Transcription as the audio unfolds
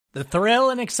The thrill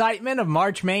and excitement of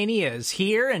March Mania is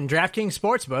here, and DraftKings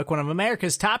Sportsbook, one of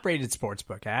America's top-rated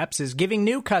sportsbook apps, is giving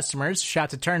new customers a shot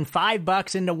to turn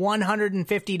 $5 into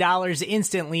 $150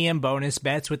 instantly in bonus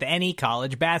bets with any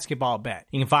college basketball bet.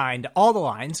 You can find all the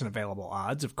lines and available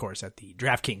odds, of course, at the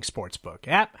DraftKings Sportsbook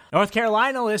app. North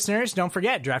Carolina listeners, don't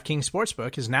forget, DraftKings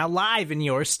Sportsbook is now live in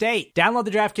your state. Download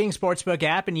the DraftKings Sportsbook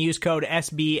app and use code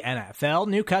SBNFL.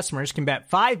 New customers can bet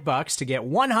 $5 to get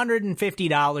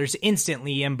 $150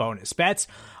 instantly in bonus bets,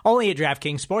 only at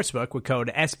DraftKings Sportsbook with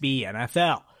code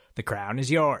SBNFL. The crown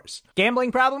is yours.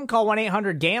 Gambling problem? Call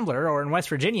 1-800-GAMBLER, or in West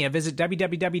Virginia, visit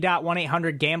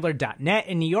www.1800gambler.net.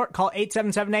 In New York, call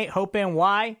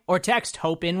 8778-HOPE-NY or text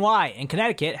HOPE-NY. In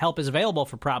Connecticut, help is available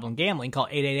for problem gambling. Call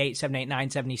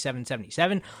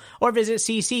 888-789-7777 or visit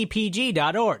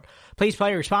ccpg.org. Please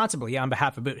play responsibly on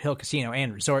behalf of Boot Hill Casino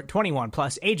and Resort. 21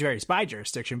 plus, age varies by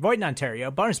jurisdiction. Void in Ontario.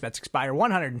 Bonus bets expire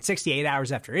 168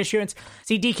 hours after issuance.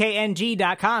 See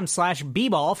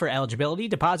dkng.com/bball for eligibility,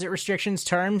 deposit restrictions,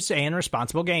 terms, and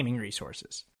responsible gaming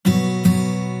resources.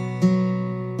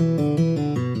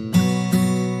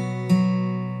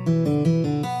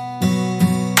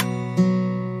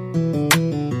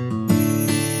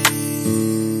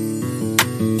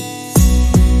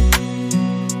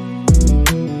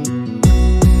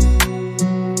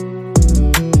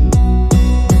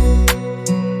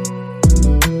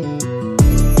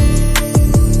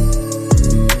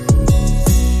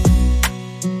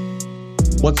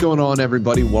 What's going on,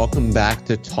 everybody? Welcome back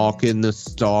to Talkin The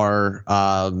Star.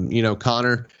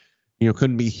 Connor,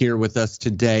 couldn't be here with us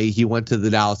today. He went to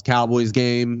the Dallas Cowboys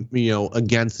game,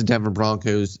 against the Denver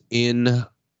Broncos in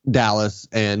Dallas,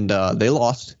 and they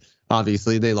lost.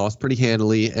 Obviously, they lost pretty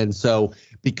handily. And so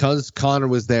because Connor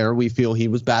was there, we feel he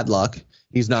was bad luck.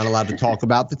 He's not allowed to talk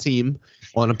about the team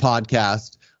on a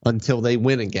podcast until they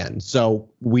win again. So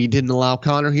we didn't allow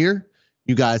Connor here.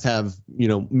 You guys have,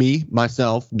 me,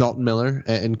 myself, Dalton Miller,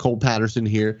 and Cole Patterson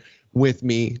here with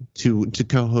me to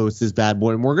co-host this bad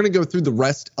boy. And we're going to go through the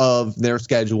rest of their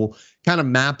schedule, kind of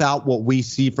map out what we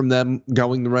see from them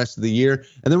going the rest of the year.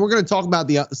 And then we're going to talk about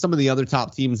some of the other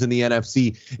top teams in the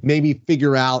NFC, maybe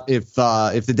figure out if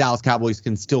the Dallas Cowboys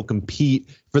can still compete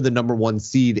for the number one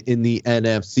seed in the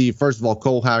NFC. First of all,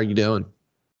 Cole, how are you doing?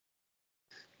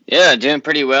 Yeah, doing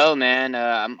pretty well, man.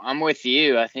 I'm with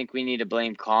you. I think we need to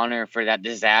blame Connor for that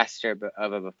disaster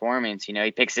of a performance.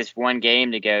 He picks this one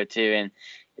game to go to, and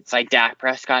it's like Dak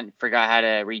Prescott forgot how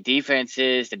to read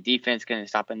defenses. The defense couldn't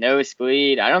stop a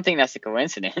nosebleed. I don't think that's a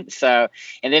coincidence. So,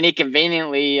 and then he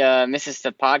conveniently misses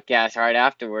the podcast right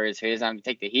afterwards, so he doesn't have to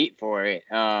take the heat for it.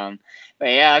 But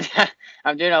yeah,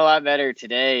 I'm doing a lot better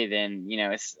today than,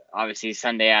 it's obviously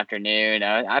Sunday afternoon.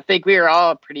 I think we were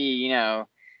all pretty,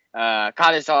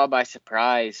 caught us all by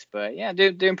surprise, but yeah,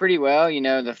 doing pretty well.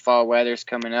 The fall weather's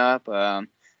coming up.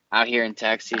 Out here in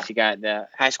Texas, you got the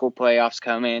high school playoffs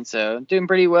coming, so doing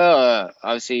pretty well.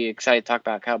 Obviously excited to talk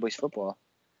about Cowboys football.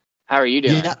 How are you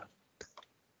doing? Yeah.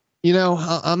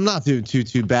 I'm not doing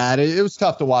too bad. It was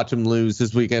tough to watch them lose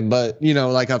this weekend, but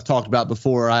like I've talked about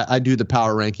before, I do the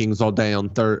power rankings all day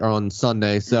on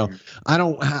Sunday, so I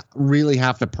don't really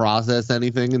have to process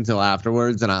anything until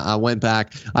afterwards. And I went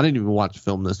back. I didn't even watch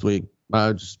film this week.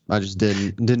 I just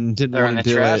didn't want to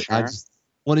do it. Huh? I just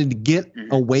wanted to get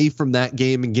away from that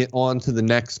game and get on to the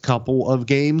next couple of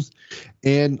games.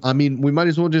 And I mean, we might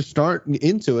as well just start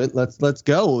into it. Let's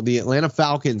go. The Atlanta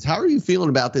Falcons. How are you feeling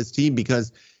about this team?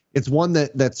 Because it's one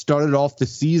that started off the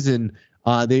season.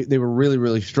 They were really,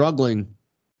 really struggling,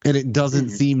 and it doesn't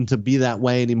seem to be that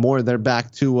way anymore. They're back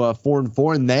to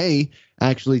 4-4, and they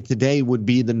actually today would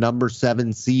be the number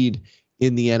 7 seed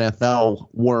in the NFL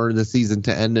were the season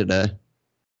to end today.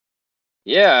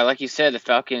 Yeah, like you said, the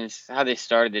Falcons, how they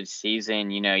started the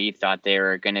season, you thought they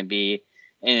were going to be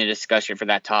in a discussion for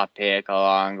that top pick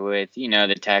along with,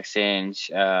 the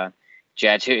Texans,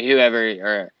 Jets,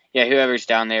 whoever's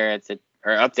down there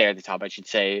or up there at the top, I should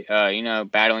say,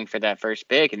 battling for that first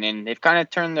pick. And then they've kind of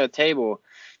turned the table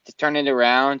to turn it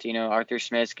around. Arthur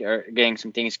Smith's getting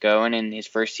some things going in his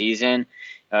first season.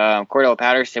 Cordell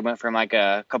Patterson went from like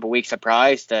a couple weeks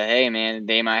surprise to, hey, man,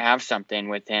 they might have something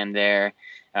with him there.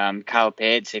 Kyle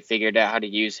Pitts, they figured out how to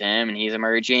use him, and he's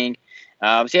emerging.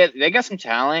 So yeah, they got some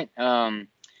talent.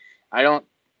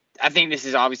 I think this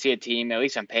is obviously a team, at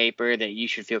least on paper, that you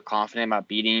should feel confident about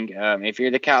beating if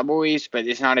you're the Cowboys, but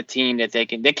it's not a team that they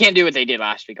can't do what they did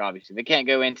last week, obviously. They can't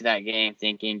go into that game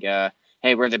thinking,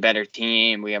 hey, we're the better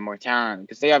team, we have more talent,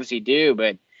 because they obviously do,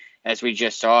 but as we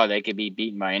just saw, they could be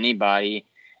beaten by anybody.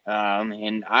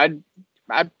 And I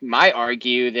might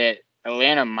argue that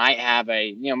Atlanta might have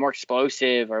a more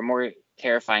explosive or more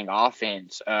terrifying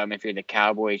offense if you're the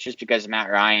Cowboys, just because Matt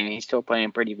Ryan, he's still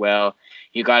playing pretty well.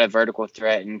 You got a vertical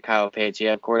threat in Kyle Pitts. You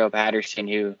have Cordell Patterson,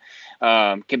 who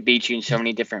can beat you in so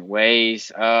many different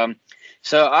ways.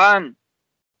 So I'm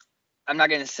not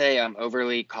going to say I'm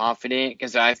overly confident,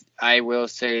 because I will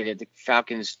say that the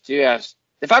Falcons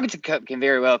can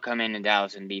very well come in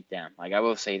Dallas and beat them. Like, I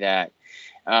will say that.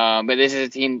 But this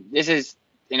is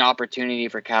an opportunity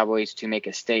for Cowboys to make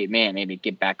a statement, maybe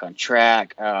get back on track.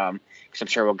 Because I'm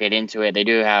sure we'll get into it. They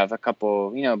do have a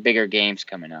couple, bigger games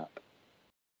coming up.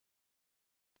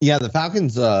 Yeah, the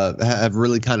Falcons have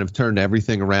really kind of turned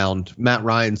everything around. Matt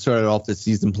Ryan started off the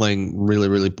season playing really,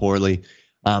 really poorly,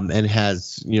 and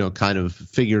has, kind of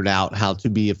figured out how to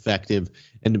be effective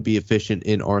and to be efficient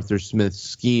in Arthur Smith's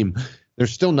scheme. They're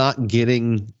still not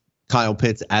getting Kyle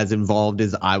Pitts as involved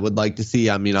as I would like to see.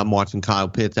 I mean, I'm watching Kyle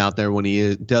Pitts out there when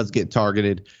he does get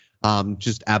targeted,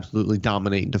 just absolutely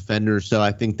dominate defenders. So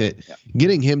I think that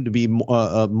getting him to be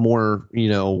a more,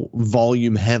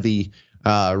 volume heavy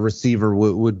receiver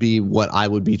would be what I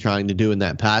would be trying to do in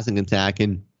that passing attack.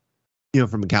 And,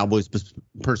 from a Cowboys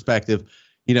perspective,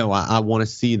 I want to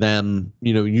see them,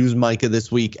 use Micah this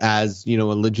week as, a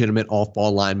legitimate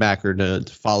off-ball linebacker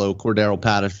to follow Cordero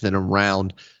Patterson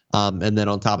around. And then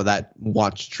on top of that,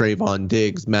 watch Trayvon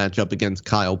Diggs match up against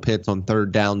Kyle Pitts on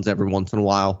third downs every once in a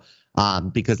while,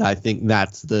 because I think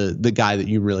that's the guy that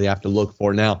you really have to look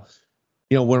for. Now,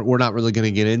 we're not really going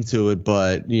to get into it,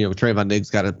 but, Trayvon Diggs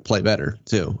got to play better,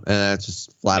 too. And that's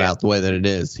just flat out the way that it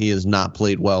is. He has not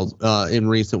played well in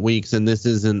recent weeks, and this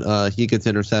isn't he gets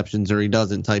interceptions or he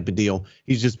doesn't type of deal.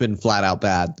 He's just been flat out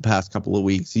bad the past couple of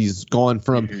weeks. He's gone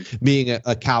from being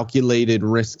a calculated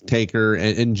risk taker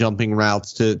and jumping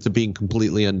routes to being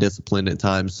completely undisciplined at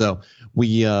times. So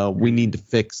we need to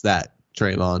fix that,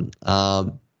 Trayvon.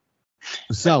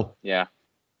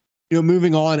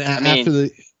 Moving on after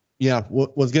the – yeah,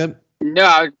 what was good? No,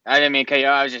 I didn't mean to cut you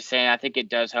off. I was just saying I think it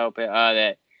does help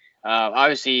that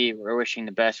obviously we're wishing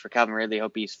the best for Calvin Ridley.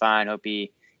 Hope he's fine. Hope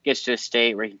he gets to a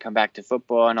state where he can come back to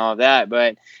football and all of that.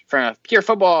 But from a pure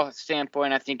football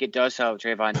standpoint, I think it does help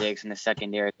Trayvon Diggs in the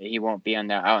secondary that he won't be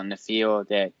out in the field.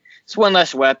 That it's one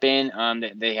less weapon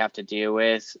that they have to deal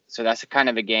with. So that's a kind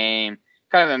of a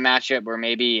matchup where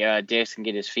maybe Diggs can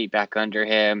get his feet back under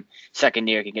him.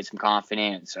 Secondary can get some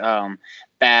confidence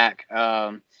back.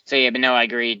 So, yeah, but no, I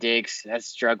agree. Diggs has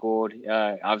struggled.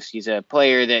 Obviously, he's a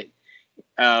player that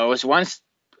was once,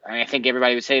 I think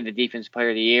everybody would say the defensive player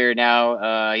of the year.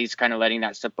 Now he's kind of letting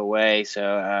that slip away.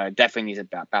 So, definitely needs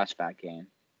a bounce back game.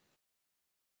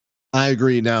 I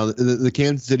agree. Now, the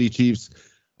Kansas City Chiefs,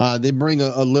 they bring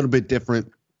a little bit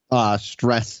different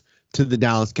stress to the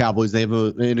Dallas Cowboys. They have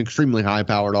an extremely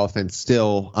high-powered offense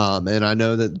still, and I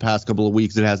know that the past couple of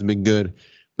weeks it hasn't been good.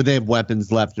 But they have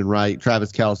weapons left and right.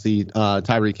 Travis Kelce,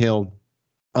 Tyreek Hill.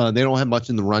 They don't have much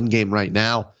in the run game right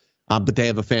now, but they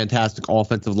have a fantastic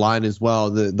offensive line as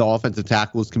well. The offensive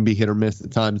tackles can be hit or miss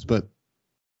at times, but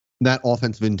that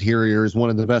offensive interior is one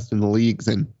of the best in the leagues.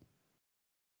 And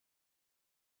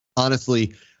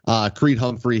honestly, Creed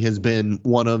Humphrey has been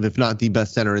one of, if not the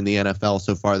best center in the NFL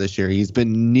so far this year. He's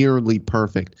been nearly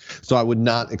perfect. So I would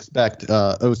not expect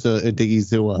Osa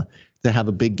Odighizuwa to have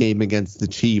a big game against the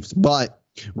Chiefs, but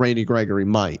Randy Gregory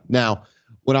might. Now,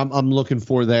 what I'm looking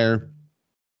for there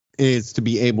is to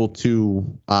be able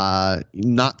to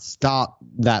not stop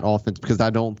that offense, because I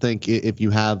don't think if you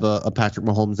have a Patrick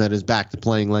Mahomes that is back to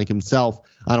playing like himself,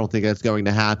 I don't think that's going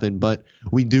to happen. But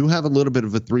we do have a little bit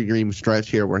of a 3-game stretch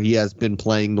here where he has been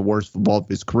playing the worst football of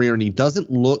his career, and he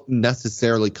doesn't look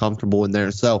necessarily comfortable in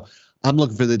there. So I'm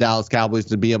looking for the Dallas Cowboys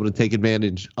to be able to take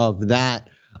advantage of that.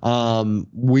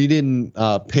 We didn't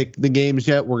pick the games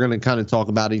yet. We're going to kind of talk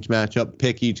about each matchup,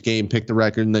 pick each game, pick the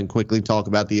record, and then quickly talk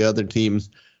about the other teams.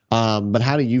 But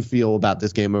how do you feel about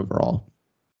this game overall?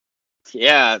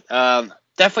 Yeah,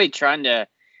 definitely trying to,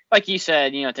 like you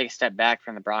said, take a step back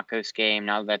from the Broncos game,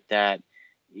 not let that,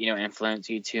 influence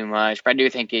you too much. But I do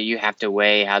think you have to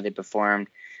weigh how they performed.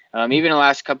 Even the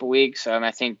last couple weeks,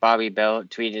 I think Bobby Bell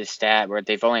tweeted a stat where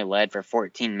they've only led for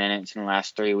 14 minutes in the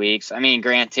last 3 weeks. I mean,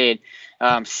 granted,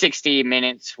 60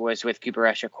 minutes was with Cooper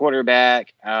Rush at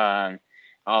quarterback,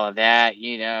 all of that,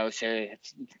 so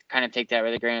kind of take that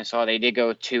with a grain of salt. They did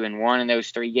go 2-1 in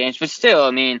those 3 games, but still,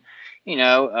 I mean,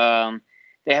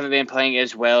 they haven't been playing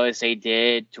as well as they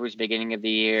did towards the beginning of the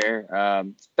year.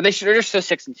 But they're still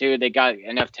 6-2. They got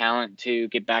enough talent to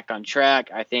get back on track.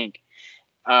 I think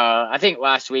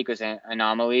last week was an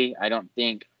anomaly. I don't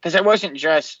think, because it wasn't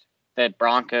just that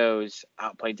Broncos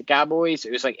outplayed the Cowboys.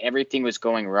 It was like everything was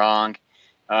going wrong.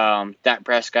 Dak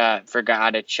Prescott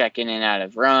forgot to check in and out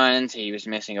of runs. He was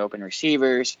missing open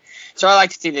receivers. So I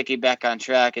like to see they get back on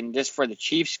track. And just for the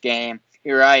Chiefs game,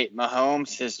 you're right.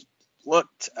 Mahomes has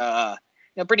looked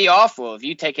pretty awful. If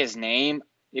you take his name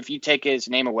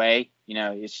away,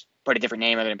 just put a different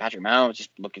name other than Patrick Mahomes,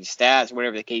 just look at his stats,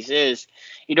 whatever the case is,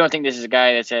 you don't think this is a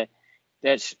guy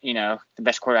that's the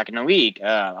best quarterback in the league.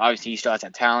 Obviously, he still has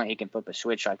that talent. He can flip a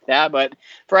switch like that. But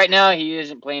for right now, he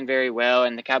isn't playing very well,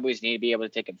 and the Cowboys need to be able to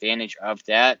take advantage of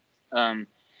that.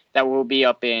 That will be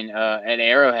up at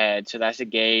Arrowhead, so that's a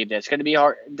game that's going to be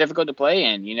difficult to play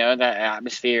in. That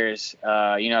atmosphere is,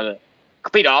 the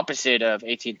complete opposite of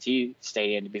AT&T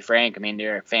Stadium, to be frank. I mean,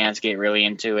 their fans get really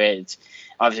into it. It's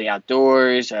obviously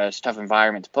outdoors. It's a tough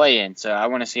environment to play in. So I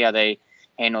want to see how they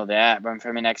handle that. But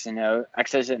from an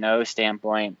X's and O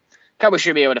standpoint, Cowboys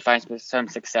should be able to find some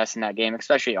success in that game,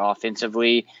 especially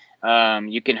offensively.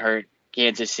 You can hurt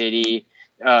Kansas City.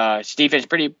 Defense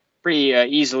pretty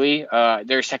easily.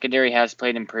 Their secondary has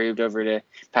played improved over the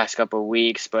past couple of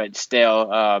weeks, but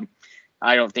still,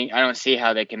 I don't see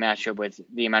how they can match up with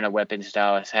the amount of weapons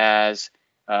Dallas has.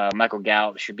 Michael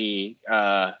Gallup should be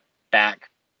back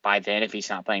by then. If he's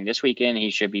not playing this weekend,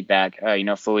 he should be back,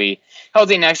 fully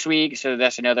healthy next week. So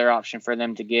that's another option for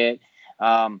them to get.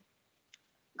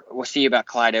 We'll see about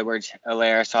Clyde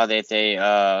Edwards-Helaire. I saw that they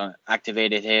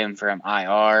activated him from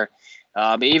IR.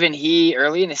 But even he,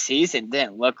 early in the season,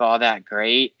 didn't look all that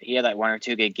great. He had like one or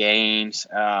two good games.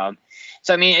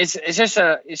 So, I mean,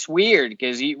 it's weird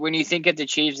because when you think of the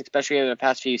Chiefs, especially over the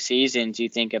past few seasons, you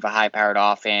think of a high-powered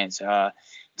offense,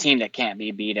 team that can't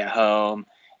be beat at home.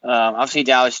 Obviously,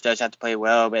 Dallas does have to play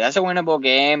well, but that's a winnable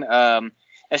game.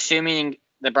 Assuming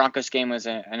the Broncos game was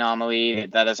an anomaly,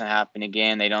 that doesn't happen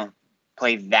again. They don't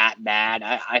play that bad.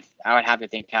 I would have to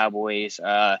think Cowboys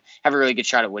have a really good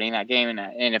shot at winning that game.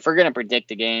 And if we're going to predict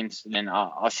the games, then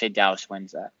I'll say Dallas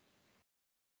wins that.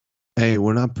 Hey,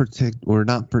 we're not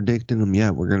predicting them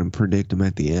yet. We're going to predict them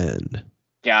at the end.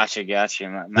 Gotcha. We're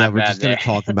just going to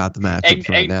talk about the matchups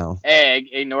right now. Hey,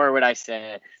 ignore what I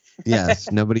said.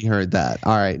 Yes, nobody heard that.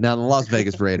 All right, now the Las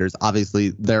Vegas Raiders, obviously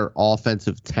their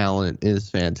offensive talent is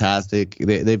fantastic.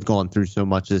 They've gone through so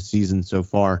much this season so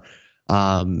far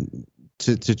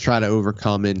to try to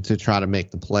overcome and to try to make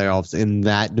the playoffs in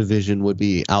that division would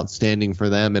be outstanding for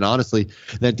them. And honestly,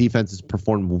 that defense has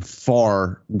performed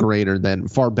far better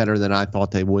than I thought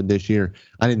they would this year.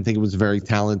 I didn't think it was a very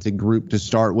talented group to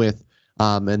start with.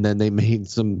 And then they made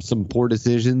some poor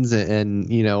decisions, and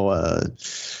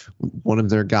one of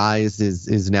their guys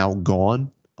is now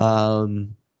gone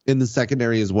in the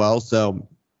secondary as well. So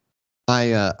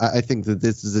I think that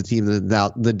this is a team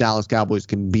that the Dallas Cowboys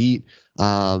can beat.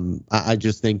 I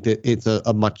just think that it's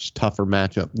a much tougher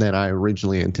matchup than I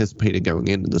originally anticipated going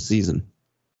into the season.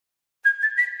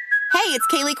 Hey, it's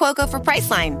Kaylee Cuoco for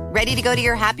Priceline. Ready to go to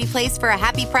your happy place for a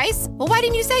happy price? Well, why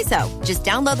didn't you say so? Just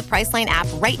download the Priceline app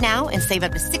right now and save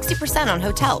up to 60% on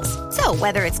hotels. So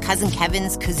whether it's Cousin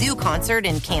Kevin's Kazoo Concert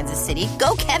in Kansas City,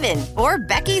 go Kevin, or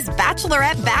Becky's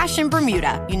Bachelorette Bash in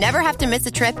Bermuda, you never have to miss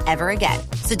a trip ever again.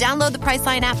 So download the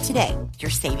Priceline app today.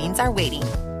 Your savings are waiting.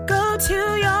 Go to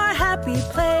your happy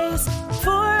place for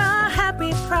a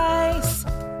happy price.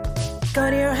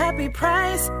 Go to your happy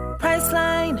price,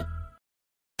 Priceline.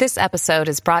 This episode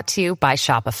is brought to you by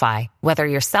Shopify. Whether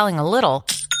you're selling a little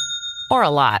or a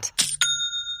lot,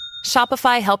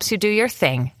 Shopify helps you do your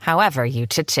thing, however you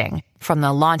cha-ching. From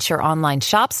the launch your online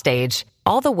shop stage,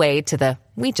 all the way to the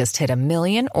we just hit 1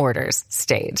 million orders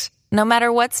stage. No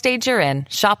matter what stage you're in,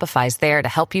 Shopify's there to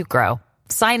help you grow.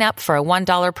 Sign up for a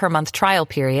 $1 per month trial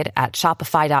period at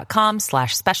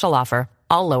shopify.com/special offer,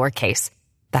 all lowercase.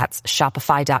 That's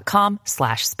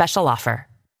shopify.com/special offer.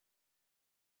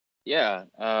 Yeah,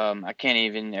 I can't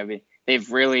even. I mean,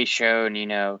 they've really shown,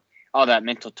 all that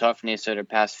mental toughness over the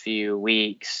past few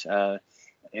weeks.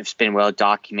 It's been well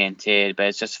documented, but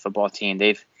it's just a football team.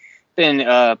 They've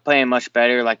been playing much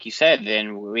better, like you said,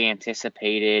 than we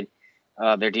anticipated.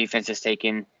 Their defense has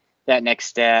taken that next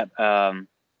step.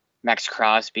 Max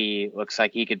Crosby looks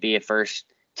like he could be a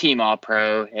first-team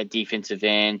All-Pro at defensive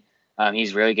end.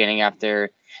 He's really getting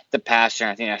after the passer,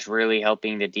 and I think that's really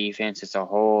helping the defense as a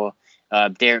whole.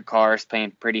 Derek Carr is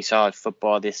playing pretty solid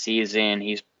football this season.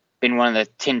 He's been one of the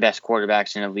 10 best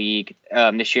quarterbacks in the league.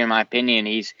 This year, in my opinion,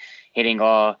 he's hitting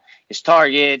all his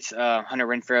targets. Hunter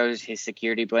Renfrow is his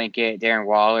security blanket. Darren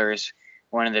Waller is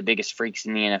one of the biggest freaks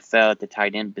in the NFL at the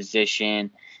tight end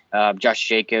position. Josh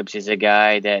Jacobs is a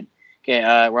guy that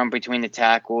can run between the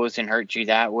tackles and hurt you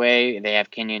that way. They have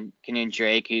Kenyon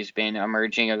Drake, who's been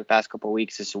emerging over the past couple of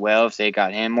weeks as well, if they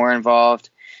got him more involved.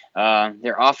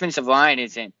 Their offensive line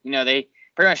isn't, they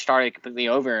pretty much started completely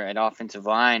over at offensive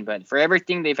line. But for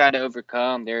everything they've had to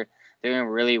overcome, they're doing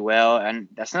really well, and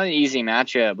that's not an easy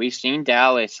matchup. We've seen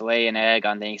Dallas lay an egg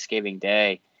on Thanksgiving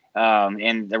Day,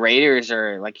 and the Raiders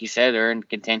are, like you said, they're in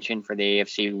contention for the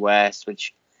AFC West,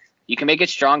 which you can make a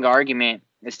strong argument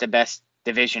it's the best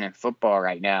division in football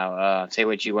right now. Say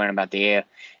what you want about the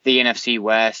NFC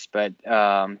West, but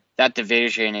that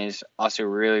division is also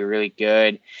really, really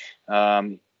good.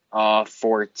 All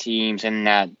 4 teams in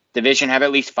that division have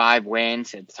at least 5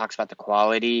 wins. It talks about the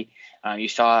quality. You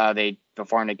saw how they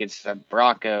performed against the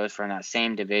Broncos from that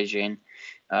same division.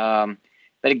 But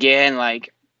again,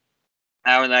 like,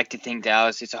 I would like to think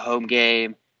Dallas, it's a home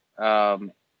game.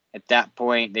 At that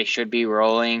point, they should be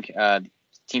rolling. The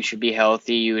team should be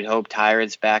healthy. You would hope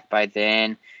Tyrod's back by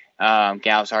then.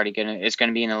 Gallup's already is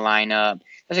gonna be in the lineup.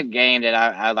 That's a game that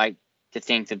I like to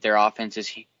think that their offense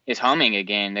is humming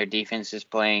again. Their defense is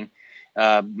playing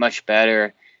much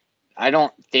better. I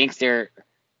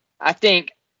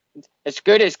think as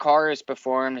good as Carr has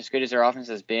performed, as good as their offense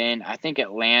has been, I think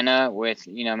Atlanta with,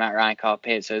 Matt Ryan, Kyle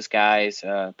Pitts, those guys,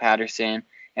 Patterson,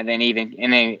 and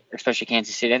then especially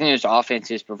Kansas City, I think those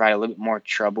offenses provide a little bit more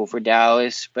trouble for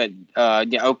Dallas. But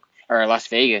Las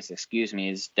Vegas,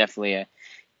 is definitely a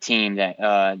team that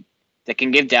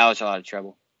can give Dallas a lot of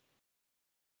trouble.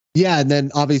 Yeah, and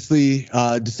then obviously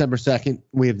December 2nd,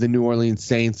 we have the New Orleans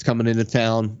Saints coming into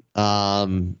town.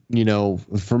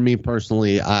 For me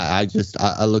personally, I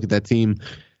look at that team,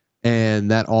 and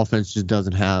that offense just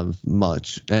doesn't have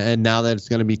much. And now that it's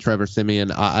going to be Trevor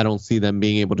Siemian, I don't see them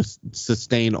being able to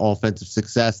sustain offensive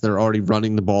success. They're already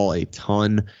running the ball a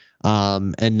ton.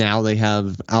 And now they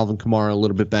have Alvin Kamara a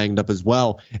little bit banged up as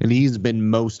well. And he's been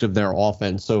most of their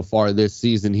offense so far this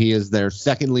season. He is their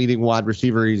second leading wide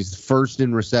receiver. He's first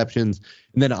in receptions.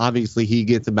 And then obviously he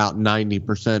gets about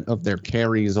 90% of their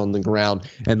carries on the ground.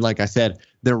 And like I said,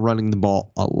 they're running the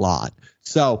ball a lot.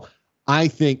 So I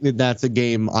think that that's a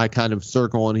game I kind of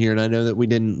circle on here. And I know that we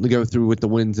didn't go through with the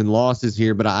wins and losses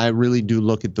here, but I really do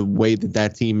look at the way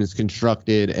that team is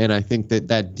constructed. And I think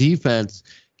that defense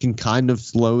can kind of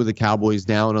slow the Cowboys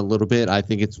down a little bit. I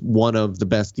think it's one of the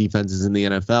best defenses in the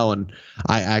NFL. And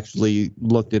I actually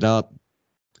looked it up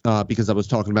because I was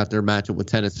talking about their matchup with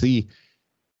Tennessee.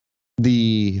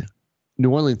 The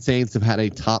New Orleans Saints have had a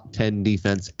top 10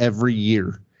 defense every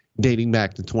year dating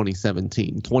back to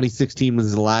 2017. 2016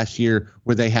 was the last year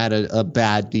where they had a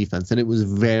bad defense, and it was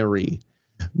very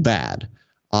bad.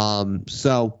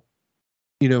 So,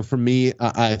 for me,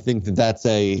 I think that's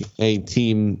a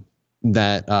team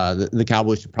that the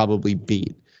Cowboys should probably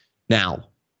beat. Now,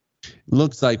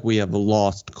 looks like we have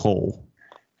lost Cole.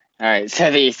 All right, so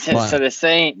the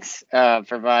Saints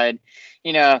provide,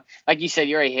 like you said,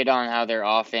 you already hit on how their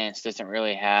offense doesn't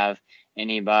really have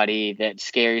anybody that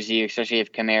scares you, especially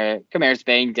if Kamara's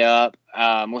banged up.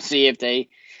 We'll see if they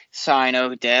sign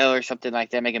Odell or something like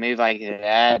that, make a move like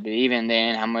that. But even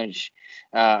then, how much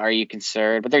are you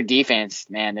concerned? But their defense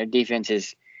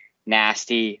is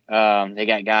nasty. They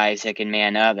got guys that can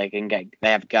man up. They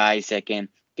have guys that can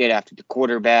get after the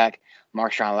quarterback.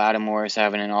 Marshawn Lattimore is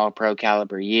having an all-pro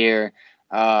caliber year.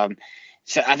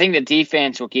 So I think the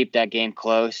defense will keep that game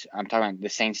close. I'm talking about the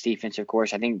Saints defense, of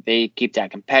course. I think they keep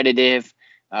that competitive.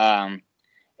 Let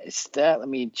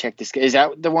me check this. Is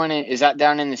that the one? Is that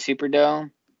down in the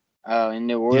Superdome in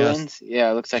New Orleans? Yes.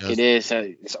 Yeah, it looks like it is. So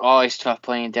it's always tough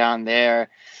playing down there.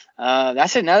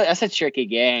 That's a tricky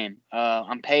game.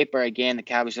 On paper, again, the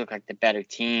Cowboys look like the better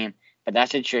team, but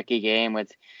that's a tricky game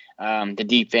with the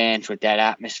defense, with that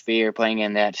atmosphere, playing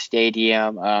in that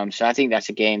stadium. So I think that's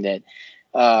a game that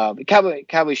the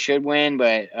Cowboys should win,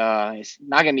 but it's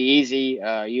not going to be easy.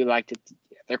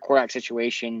 Their quarterback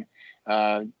situation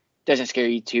doesn't scare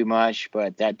you too much,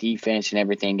 but that defense and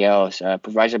everything else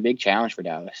provides a big challenge for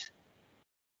Dallas.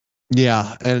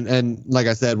 Yeah, and like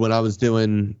I said, when I was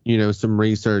doing, some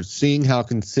research, seeing how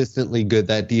consistently good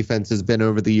that defense has been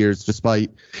over the years,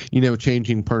 despite,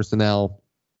 changing personnel,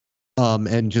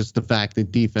 and just the fact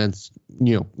that defense,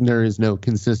 there is no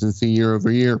consistency year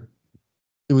over year.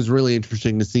 It was really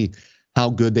interesting to see how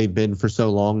good they've been for so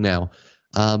long now.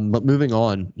 But moving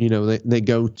on, they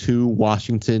go to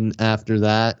Washington after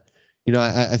that.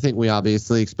 I think we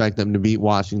obviously expect them to beat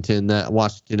Washington. That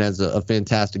Washington has a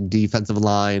fantastic defensive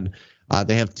line.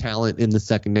 They have talent in the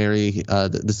secondary.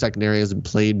 The secondary hasn't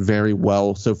played very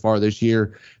well so far this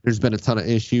year. There's been a ton of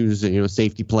issues.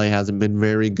 Safety play hasn't been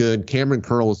very good. Cameron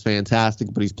Curl is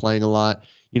fantastic, but he's playing a lot,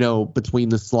 between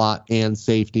the slot and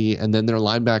safety. And then their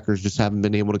linebackers just haven't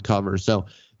been able to cover. So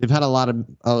they've had a lot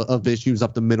of issues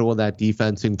up the middle of that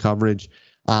defense in coverage.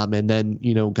 And then,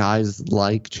 guys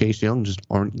like Chase Young just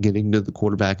aren't getting to the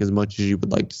quarterback as much as you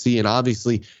would like to see. And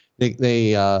obviously,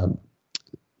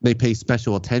 they pay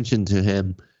special attention to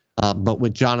him. But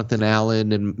with Jonathan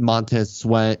Allen and Montez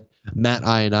Sweat, Matt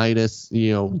Ioannidis,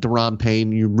 Deron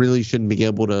Payne, you really shouldn't be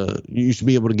able to. You should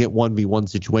be able to get 1v1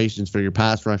 situations for your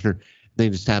pass rusher. They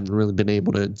just haven't really been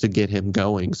able to get him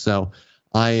going. So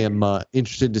I am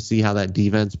interested to see how that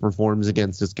defense performs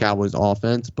against this Cowboys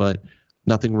offense, but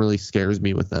nothing really scares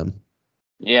me with them.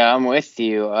 Yeah, I'm with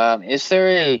you. Is there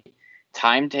a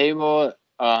timetable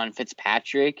on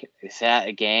Fitzpatrick? Is that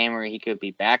a game where he could be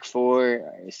back for?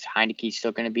 Is Heineke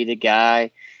still going to be the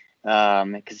guy?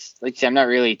 Because, like I said, I'm not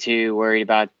really too worried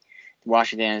about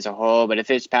Washington as a whole, but if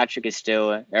Fitzpatrick is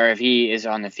still, or if he is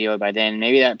on the field by then,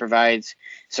 maybe that provides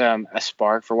a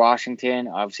spark for Washington.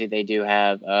 Obviously, they do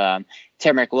have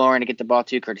Terry McLaurin to get the ball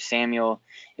to. Curtis Samuel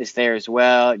is there as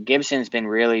well. Gibson's been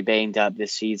really banged up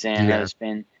this season. Yeah. It's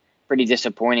been pretty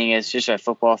disappointing as just a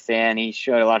football fan. He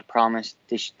showed a lot of promise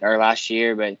last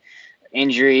year, but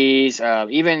injuries,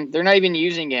 they're not even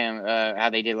using him how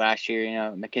they did last year.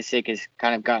 McKissick has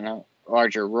kind of gotten a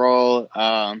larger role.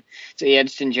 So yeah,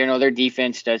 just in general, their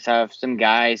defense does have some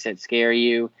guys that scare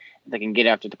you. They can get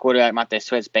after the quarterback. Montez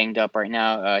Sweat's banged up right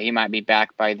now. He might be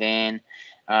back by then.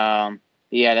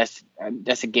 Yeah,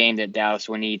 that's a game that Dallas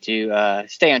will need to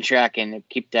stay on track and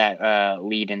keep that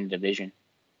lead in the division.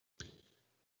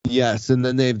 Yes, and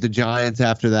then they have the Giants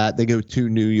after that. They go to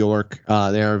New York.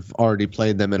 They've already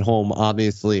played them at home,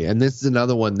 obviously. And this is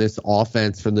another one. This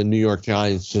offense for the New York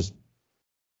Giants, just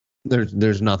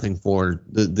there's nothing for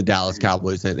the Dallas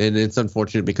Cowboys. And it's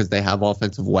unfortunate because they have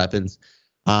offensive weapons.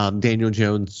 Daniel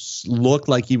Jones looked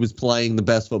like he was playing the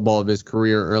best football of his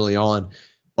career early on.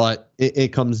 But it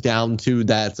comes down to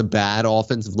that's a bad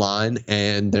offensive line,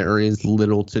 and there is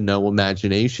little to no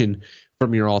imagination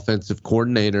from your offensive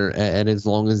coordinator. And as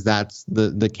long as that's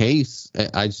the case,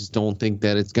 I just don't think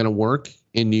that it's going to work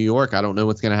in New York. I don't know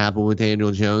what's going to happen with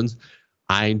Daniel Jones.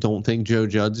 I don't think Joe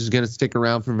Judge is going to stick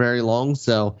around for very long.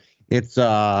 So it's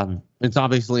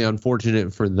obviously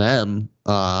unfortunate for them.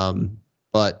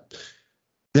 But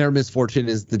their misfortune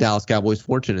is the Dallas Cowboys'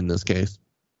 fortune in this case.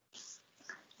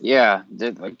 Yeah,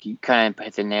 like you kind of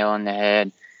hit the nail on the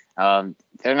head.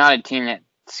 They're not a team that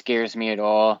scares me at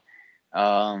all.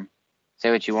 Say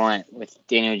what you want with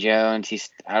Daniel Jones.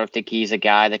 I don't think he's a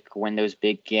guy that could win those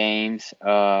big games.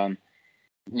 No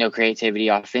creativity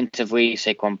offensively.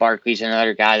 Saquon Barkley's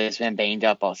another guy that's been banged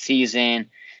up all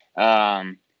season.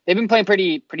 They've been playing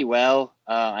pretty well.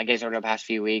 I guess over the past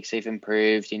few weeks they've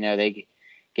improved. They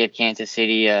give Kansas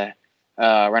City a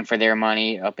run for their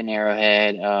money up in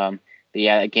Arrowhead. But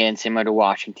yeah, again, similar to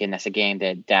Washington, that's a game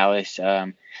that Dallas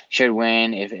should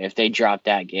win. If they drop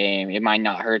that game, it might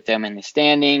not hurt them in the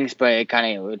standings, but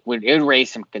it would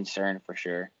raise some concern for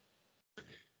sure.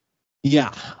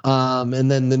 Yeah.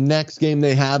 And then the next game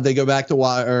they go back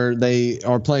to they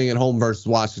are playing at home versus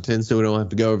Washington, so we don't have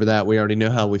to go over that. We already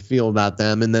know how we feel about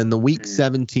them. And then the Week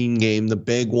 17 game, the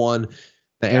big one,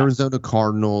 the Arizona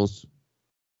Cardinals.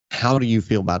 How do you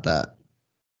feel about that?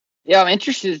 Yeah, I'm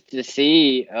interested to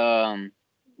see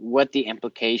what the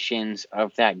implications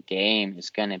of that game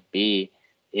is going to be.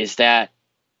 Is that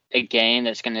a game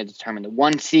that's going to determine the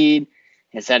 1 seed?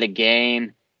 Is that a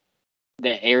game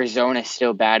that Arizona is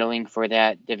still battling for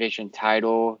that division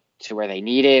title to where they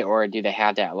need it, or do they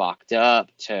have that locked up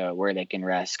to where they can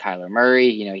rest Kyler Murray?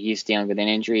 He's dealing with an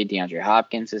injury. DeAndre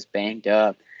Hopkins is banged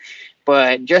up.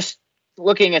 But just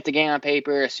looking at the game on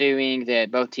paper, assuming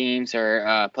that both teams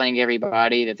are playing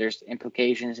everybody, that there's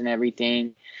implications and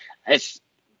everything,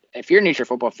 if you're a neutral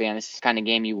football fan, this is the kind of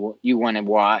game you want to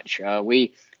watch.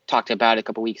 We talked about it a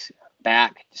couple weeks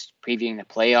back, just previewing the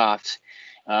playoffs.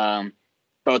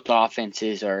 Both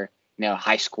offenses are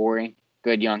high scoring,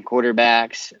 good young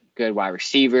quarterbacks, good wide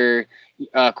receiver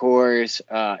cores,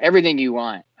 everything you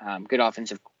want. Good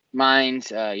offensive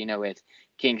minds, with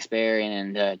Kingsbury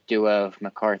and the duo of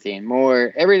McCarthy and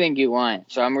Moore, everything you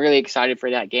want. So I'm really excited for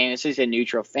that game. This is a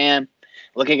neutral fan.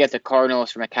 Looking at the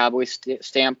Cardinals from a Cowboys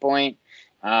standpoint,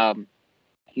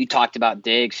 you talked about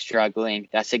Diggs struggling.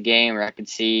 That's a game where I could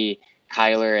see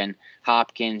Kyler and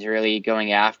Hopkins really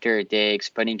going after Diggs,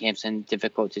 putting him in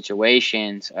difficult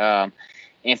situations.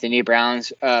 Anthony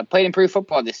Brown's played improved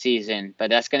football this season,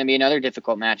 but that's going to be another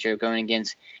difficult matchup going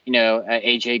against,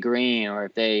 A.J. Green, or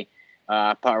if they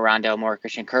put Rondell Moore,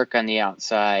 Christian Kirk on the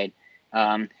outside.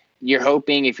 You're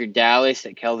hoping, if you're Dallas,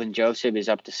 that Kelvin Joseph is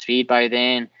up to speed by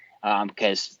then,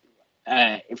 because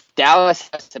if Dallas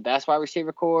has the best wide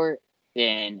receiver core,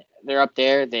 then they're up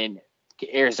there. Then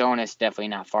Arizona is definitely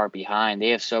not far behind. They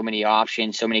have so many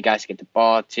options, so many guys to get the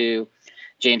ball to.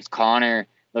 James Conner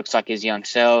looks like his young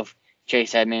self.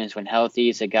 Chase Edmonds, when healthy,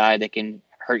 is a guy that can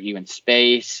hurt you in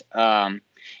space.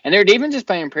 And their defense is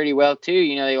playing pretty well too.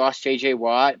 You know, they lost J.J.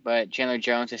 Watt, but Chandler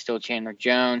Jones is still Chandler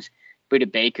Jones.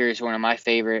 Budda Baker is one of my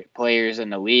favorite players in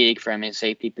the league from his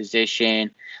safety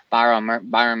position.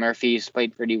 Byron Murphy's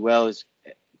played pretty well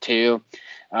too.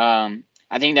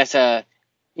 I think that's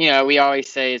we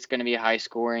always say it's going to be a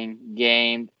high-scoring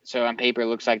game, so on paper it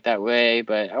looks like that way.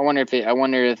 But I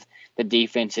wonder if the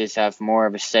defenses have more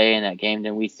of a say in that game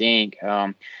than we think.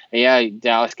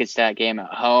 Dallas gets that game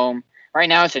at home. Right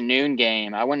now it's a noon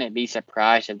game. I wouldn't be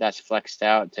surprised if that's flexed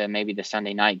out to maybe the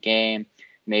Sunday night game,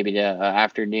 maybe the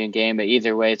afternoon game. But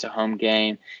either way, it's a home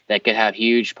game that could have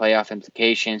huge playoff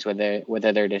implications, whether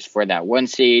they're just for that 1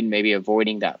 seed, maybe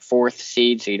avoiding that 4th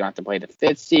seed so you don't have to play the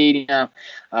 5th seed. So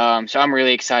I'm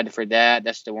really excited for that.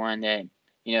 That's the one that,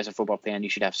 as a football fan, you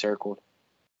should have circled.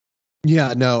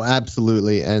 Yeah, no,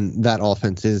 absolutely. And that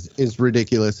offense is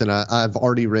ridiculous. And I've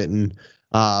already written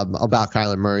about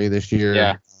Kyler Murray this year.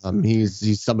 Yeah.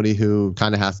 He's somebody who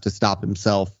kind of has to stop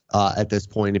himself at this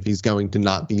point if he's going to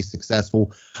not be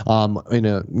successful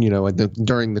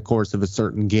during the course of a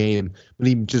certain game. But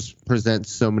he just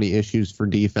presents so many issues for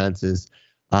defenses.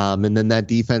 And then that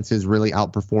defense has really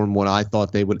outperformed what I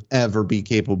thought they would ever be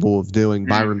capable of doing.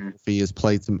 Byron Murphy has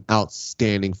played some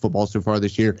outstanding football so far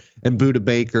this year. And Budda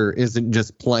Baker isn't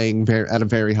just playing at a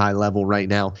very high level right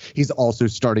now. He's also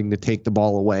starting to take the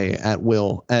ball away at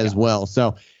will as well.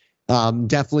 So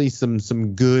definitely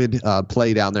some good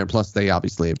play down there. Plus, they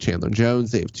obviously have Chandler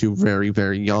Jones. They have 2 very,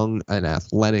 very young and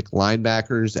athletic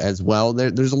linebackers as well.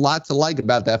 There's a lot to like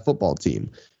about that football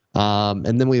team. And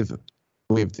then we have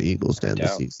the Eagles to end the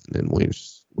season, and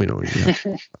we don't even have,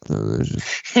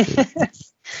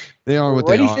 they are what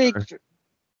they are.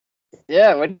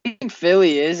 What do you think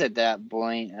Philly is at that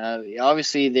point?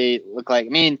 Obviously, they look like,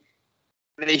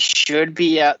 they should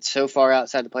be out so far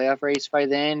outside the playoff race by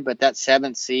then, but that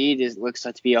 7th seed looks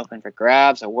like to be open for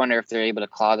grabs. I wonder if they're able to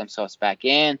claw themselves back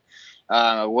in.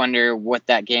 I wonder what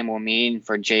that game will mean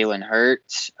for Jalen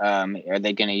Hurts. Are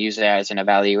they going to use it as an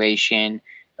evaluation?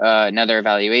 Another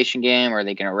evaluation game, or are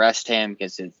they going to rest him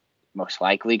because it's most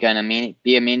likely going to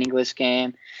be a meaningless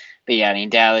game? But yeah,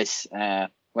 Dallas,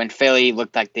 when Philly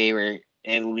looked like they were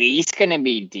at least going to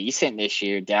be decent this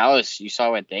year, Dallas, you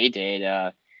saw what they did.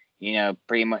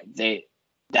 Pretty much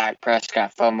Dak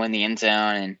Prescott fumbling the end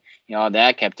zone and all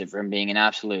that kept it from being an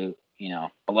absolute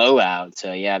blowout.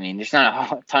 So yeah, there's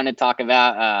not a ton to talk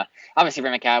about. Obviously,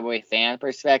 from a Cowboy fan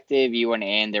perspective, you want to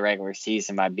end the regular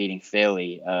season by beating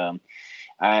Philly.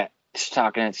 It's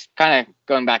kind of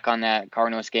going back on that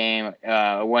Cardinals game.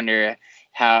 I wonder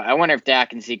if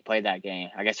Dak and Zeke play that game.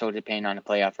 I guess it'll depend on the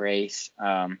playoff race.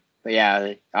 But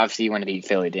yeah, obviously you want to beat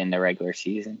Philly to end the regular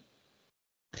season.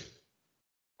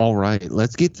 All right,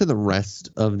 let's get to the rest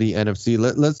of the NFC.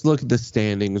 Let's look at the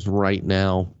standings right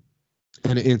now,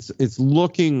 and it's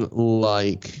looking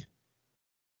like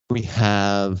we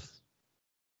have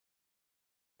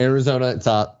Arizona at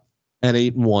top at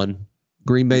 8-1.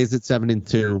 Green Bay's at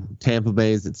 7-2. Tampa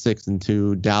Bay is at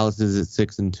 6-2. Dallas is at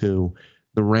 6-2.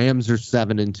 The Rams are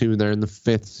 7-2. They're in the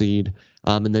 5th seed.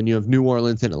 And then you have New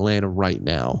Orleans and Atlanta right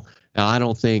now. Now, I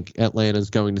don't think Atlanta's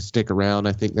going to stick around.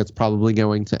 I think that's probably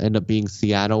going to end up being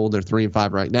Seattle. They're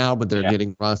 3-5 right now, but they're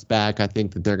getting Russ back. I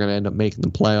think that they're going to end up making the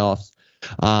playoffs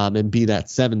and be that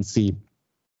 7th seed.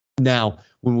 Now,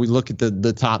 when we look at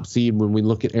the top seed, when we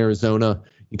look at Arizona,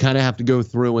 you kind of have to go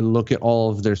through and look at all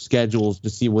of their schedules to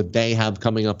see what they have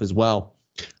coming up as well.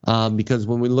 Because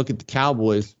when we look at the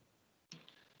Cowboys,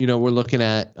 we're looking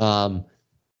at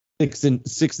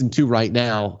 6-2 right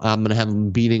now. I'm going to have them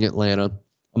beating Atlanta.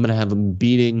 I'm going to have them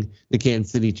beating the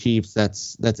Kansas City Chiefs.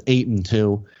 That's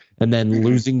 8-2, and then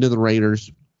losing to the Raiders,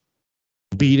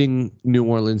 beating New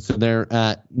Orleans. So they're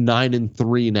at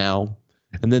 9-3 now,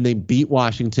 and then they beat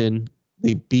Washington.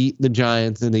 They beat the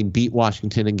Giants, and they beat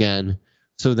Washington again.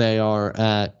 So they are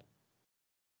at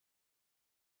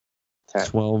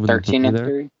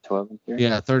 13-3, 12-3.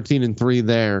 Yeah, 13-3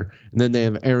 there. And then they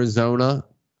have Arizona.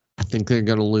 I think they're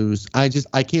going to lose. I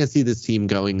can't see this team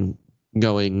going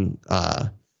 15-2.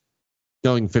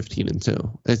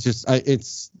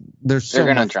 There's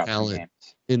so much talent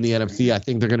in the NFC. I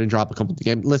think they're going to drop a couple of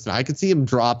games. Listen, I could see them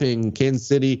dropping Kansas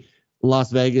City,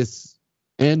 Las Vegas,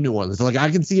 and New Orleans. Like, I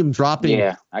can see them dropping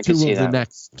two of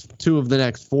the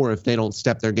next 4 if they don't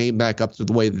step their game back up to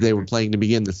the way that they were playing to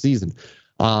begin the season.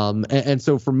 And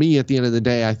so for me, at the end of the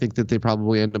day, I think that they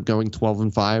probably end up going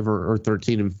 12-5 or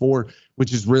 13-4,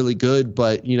 which is really good.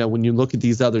 But when you look at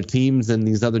these other teams and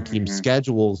these other teams'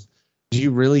 schedules, do you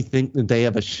really think that they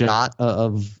have a shot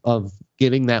of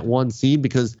getting that 1 seed?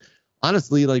 Because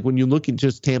honestly, like when you look at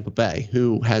just Tampa Bay,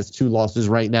 who has 2 losses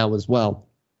right now as well,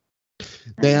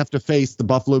 they have to face the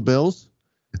Buffalo Bills,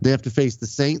 They have to face the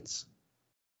Saints,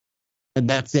 and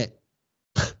that's it.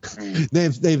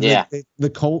 they've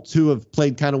the Colts, who have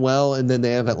played kind of well, and then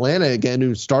they have Atlanta again,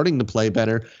 who's starting to play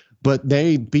better. But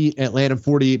they beat Atlanta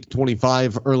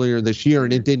 48-25 earlier this year,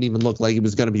 and it didn't even look like it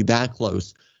was going to be that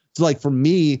close. So, like, for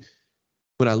me,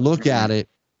 when I look at it,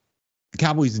 the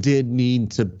Cowboys did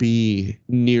need to be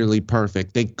nearly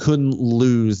perfect. They couldn't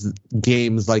lose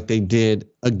games like they did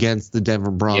against the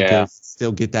Denver Broncos,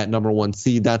 still get that number 1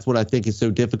 seed. That's what I think is so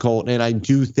difficult. And I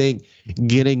do think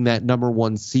getting that number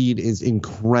 1 seed is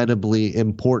incredibly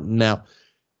important. Now,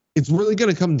 it's really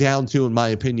going to come down to, in my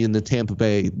opinion, the Tampa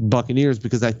Bay Buccaneers,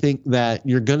 because I think that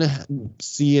you're going to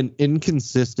see an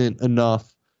inconsistent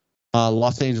enough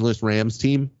Los Angeles Rams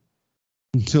team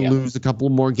to lose a couple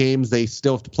more games. They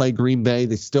still have to play Green Bay.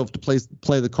 They still have to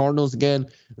play the Cardinals again,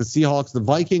 the Seahawks. The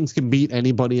Vikings can beat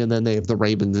anybody, and then they have the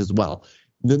Ravens as well.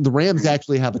 The Rams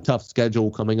actually have a tough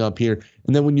schedule coming up here.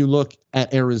 And then when you look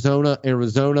at Arizona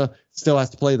still has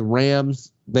to play the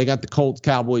Rams. They got the Colts,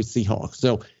 Cowboys, Seahawks.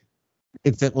 So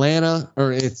it's Atlanta,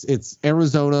 or it's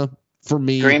Arizona for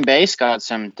me. Green Bay's got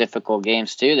some difficult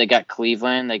games too. They got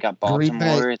Cleveland, they got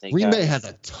Baltimore. Green Bay has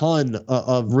a ton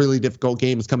of really difficult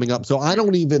games coming up. So I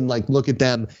don't even look at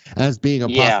them as being a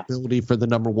possibility for the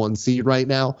number 1 seed right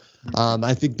now.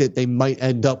 I think that they might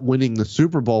end up winning the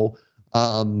Super Bowl.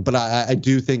 But I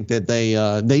do think that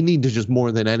they need to just,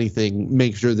 more than anything,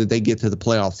 make sure that they get to the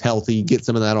playoffs healthy, get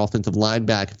some of that offensive line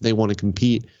back if they want to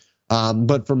compete.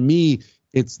 But for me,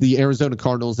 it's the Arizona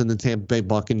Cardinals and the Tampa Bay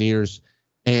Buccaneers.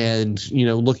 And,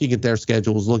 looking at their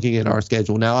schedules, looking at our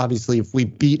schedule. Now, obviously, if we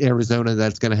beat Arizona,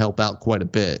 that's going to help out quite a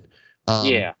bit.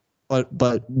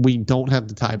 But we don't have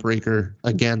the tiebreaker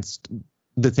against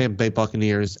the Tampa Bay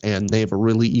Buccaneers, and they have a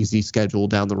really easy schedule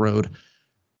down the road.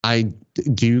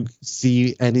 Do you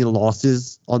see any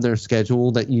losses on their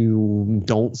schedule that you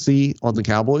don't see on the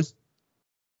Cowboys?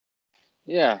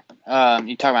 Yeah.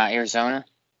 You talking about Arizona?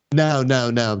 No.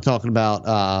 I'm talking about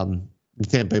the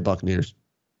Tampa Bay Buccaneers.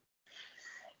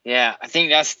 Yeah, I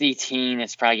think that's the team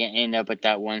that's probably going to end up with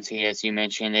that 1 seed, as you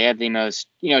mentioned. They have the most,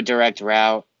 direct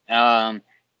route.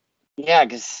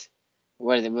 Because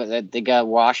they got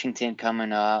Washington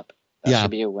coming up. That should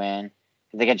be a win.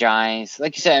 They got Giants.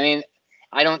 Like you said, I mean,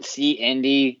 I don't see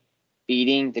Indy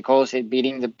beating the Colts,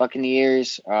 beating the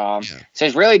Buccaneers. So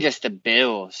it's really just the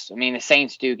Bills. I mean, the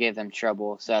Saints do give them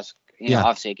trouble, so that's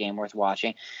obviously a game worth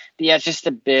watching. But it's just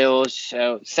the Bills.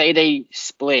 So say they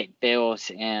split Bills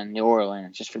and New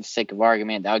Orleans, just for the sake of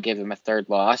argument, that would give them a third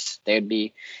loss. They would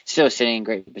be still sitting in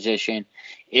great position.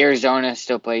 Arizona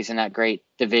still plays in that great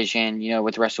division,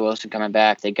 with Russell Wilson coming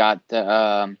back. They got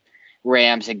the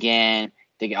Rams again.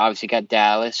 They obviously got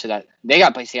Dallas, so that they got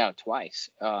to play Seattle twice.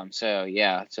 So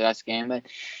that's the game. But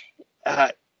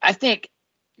I think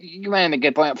you might have a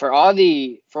good point for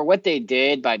what they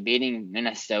did by beating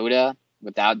Minnesota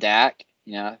without Dak.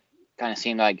 Kind of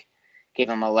seemed like gave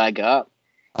them a leg up.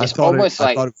 I thought it was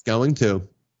going to.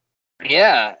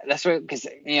 Yeah, that's what, because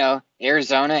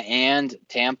Arizona and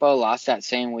Tampa lost that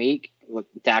same week.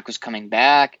 Dak was coming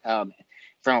back.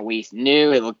 From what we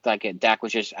knew, it looked like Dak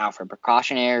was just out for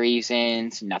precautionary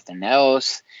reasons, nothing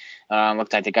else.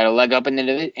 Looked like they got a leg up in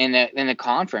the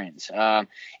conference.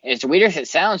 As weird as it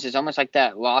sounds, it's almost like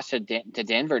that loss to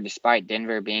Denver, despite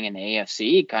Denver being in the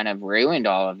AFC, kind of ruined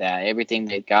all of that, everything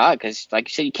they got. Because, like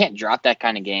you said, you can't drop that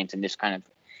kind of games in this kind of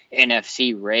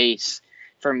NFC race.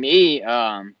 For me,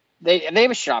 they have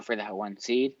a shot for that 1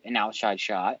 seed, an outside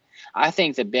shot. I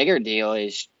think the bigger deal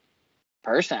is,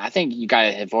 personally, I think you got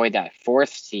to avoid that 4th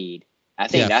seed. I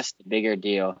think that's the bigger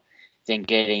deal than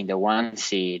getting the 1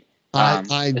 seed. You want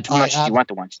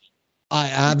the 1 seed. I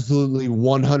absolutely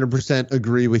 100%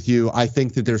 agree with you. I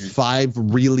think that there's 5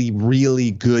 really, really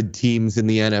good teams in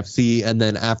the NFC, and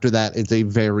then after that, it's a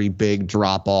very big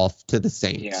drop off to the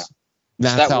Saints. Yeah,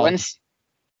 that's how. I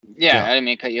didn't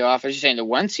mean to cut you off. I was just saying the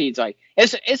 1 seed's like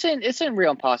it's a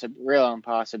real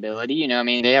impossibility. I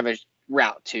mean, they have a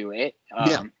route to it.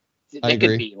 They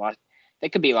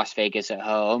could beat Las Vegas at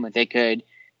home. They could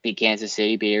beat Kansas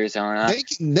City, beat Arizona. They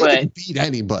can beat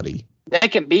anybody. They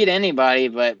can beat anybody,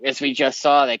 but as we just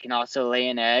saw, they can also lay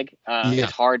an egg.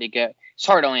 It's hard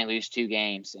to only lose 2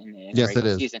 games in the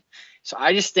regular season. So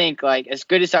I just think, as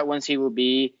good as that 1 seed will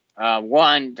be,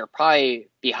 one, they're probably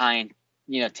behind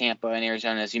Tampa and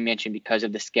Arizona, as you mentioned, because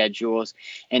of the schedules,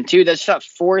 and 2, that's tough.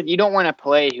 4, you don't want to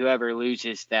play whoever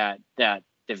loses that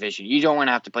division. You don't want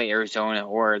to have to play Arizona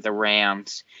or the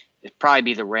Rams. It'd probably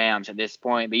be the Rams at this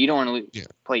point, but you don't want to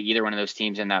play either one of those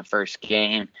teams in that first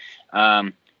game.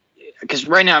 Because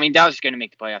right now, I mean, Dallas is going to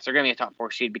make the playoffs. They're going to be a top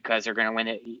 4 seed because they're going to win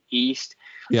the East.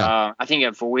 I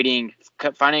think finding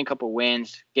a couple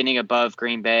wins, getting above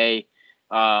Green Bay,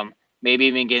 Maybe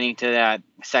even getting to that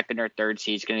second or third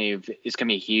seed is going to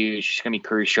be huge. It's going to be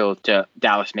crucial to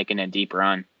Dallas making a deep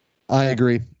run. I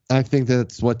agree. I think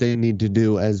that's what they need to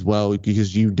do as well,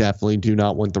 because you definitely do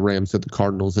not want the Rams or the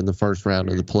Cardinals in the first round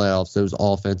of the playoffs. Those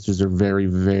offenses are very,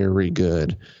 very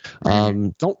good.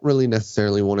 Don't really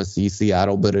necessarily want to see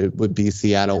Seattle, but it would be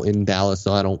Seattle in Dallas,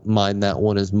 so I don't mind that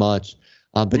one as much.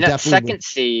 But and that definitely second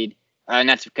seed,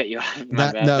 not to cut you off.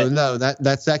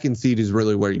 That second seed is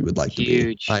really where you would like to be.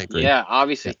 Huge. I agree. Yeah,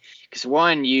 obviously, because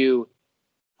one, you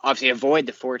obviously avoid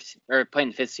the fourth or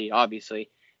playing the fifth seed, obviously.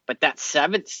 But that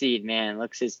seventh seed, man,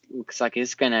 looks like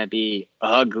it's gonna be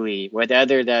ugly.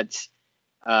 Whether that's,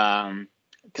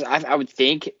 because I would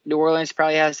think New Orleans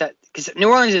probably has that, because New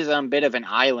Orleans is on a bit of an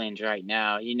island right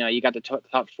now. You know, you got the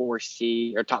top 4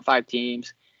 seed or top 5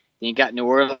 teams, then you got New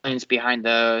Orleans behind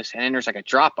those, and then there's like a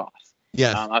drop off.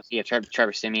 Yes. Obviously, you have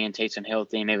Trevor Siemian, Taysom Hill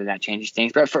thing. Maybe that changes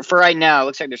things. But for right now, it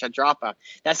looks like there's a drop off.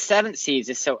 That seventh seed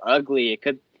is so ugly. It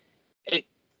could.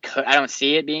 I don't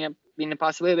see it being a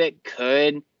possibility, but it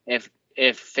could.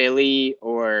 If Philly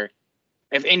or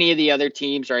if any of the other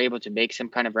teams are able to make some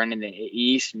kind of run in the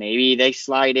East, maybe they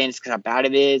slide in because how bad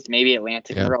it is. Maybe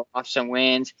Atlanta can roll off some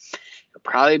wins. It'll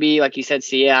probably be, like you said,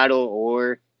 Seattle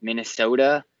or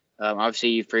Minnesota. Obviously,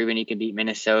 you've proven you can beat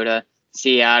Minnesota.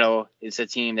 Seattle is a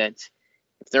team that,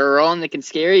 if they're rolling, they can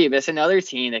scare you. But it's another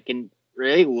team that can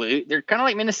really lose. They're kind of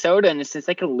like Minnesota in the sense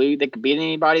they can lose. They can beat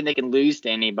anybody. They can lose to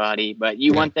anybody. But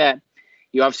you want that.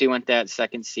 You obviously want that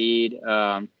second seed.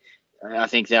 I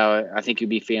think you'd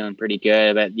be feeling pretty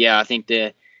good. But yeah, I think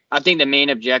the main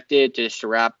objective, just to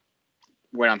wrap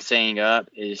what I'm saying up,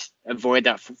 is avoid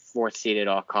that fourth seed at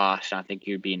all costs. I think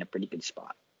you'd be in a pretty good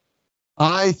spot.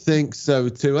 I think so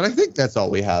too, and I think that's all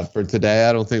we have for today.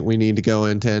 I don't think we need to go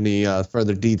into any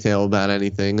further detail about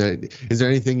anything. Is there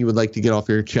anything you would like to get off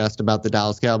your chest about the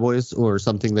Dallas Cowboys, or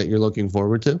something that you're looking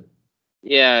forward to?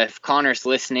 Yeah, if Connor's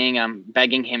listening, I'm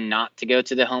begging him not to go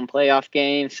to the home playoff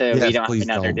game, so we don't have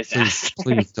another disaster.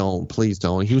 Please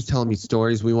don't. He was telling me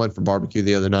stories. We went for barbecue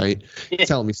the other night. He's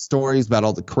telling me stories about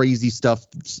all the crazy stuff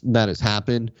that has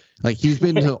happened. Like, he's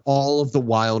been to all of the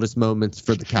wildest moments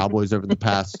for the Cowboys over the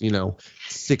past,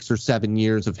 6 or 7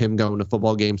 years of him going to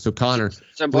football games. So Connor,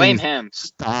 so blame him.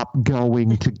 Stop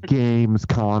going to games,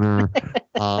 Connor.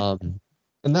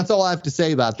 And that's all I have to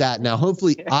say about that. Now,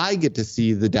 hopefully I get to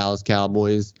see the Dallas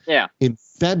Cowboys in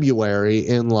February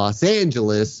in Los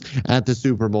Angeles at the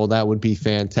Super Bowl. That would be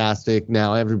fantastic.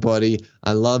 Now, everybody,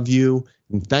 I love you,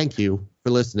 and thank you for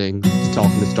listening to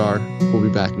Talkin The Star. We'll be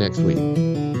back next week.